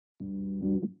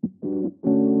Hi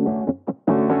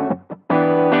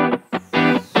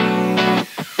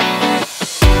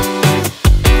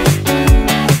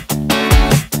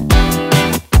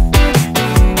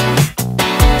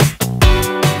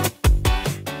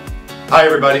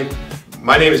everybody,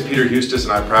 my name is Peter Hustis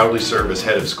and I proudly serve as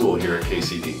head of school here at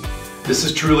KCD. This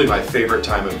is truly my favorite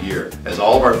time of year as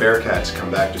all of our Bearcats come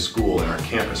back to school and our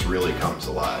campus really comes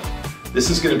alive. This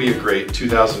is going to be a great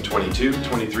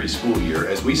 2022-23 school year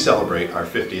as we celebrate our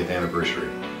 50th anniversary.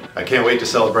 I can't wait to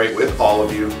celebrate with all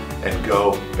of you, and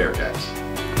go Bearcats!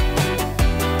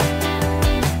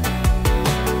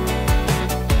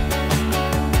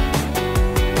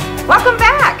 Welcome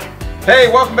back!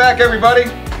 Hey, welcome back everybody!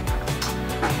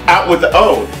 Out with the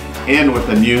O and with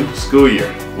a new school year.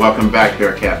 Welcome back,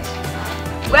 Bearcats.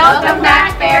 Welcome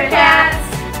back,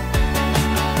 Bearcats!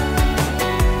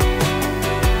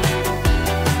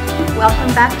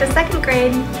 Welcome back to second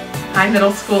grade. Hi,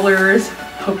 middle schoolers.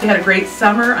 Hope you had a great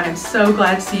summer. I'm so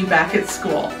glad to see you back at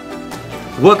school.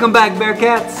 Welcome back,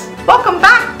 Bearcats. Welcome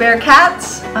back,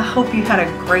 Bearcats! I hope you had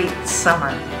a great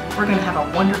summer. We're going to have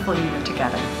a wonderful year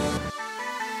together.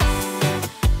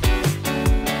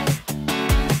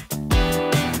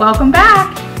 Welcome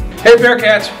back. Hey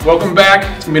Bearcats, welcome back.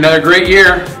 It's gonna be another great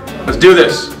year. Let's do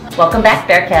this. Welcome back,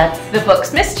 Bearcats. The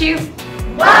books missed you.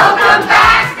 Welcome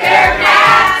back,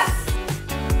 Bearcats!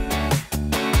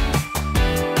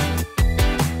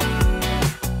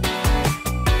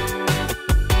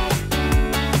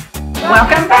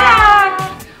 Welcome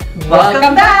back!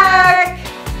 Welcome back!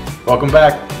 Welcome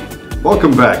back.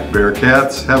 Welcome back,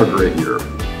 Bearcats. Have a great year.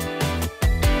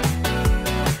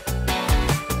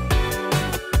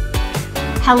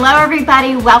 Hello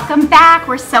everybody, welcome back.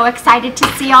 We're so excited to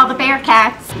see all the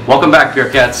Bearcats. Welcome back,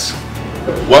 Bearcats.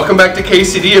 Welcome back to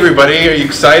KCD everybody. Are you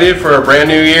excited for a brand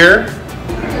new year?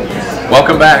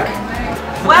 Welcome back.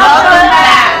 Welcome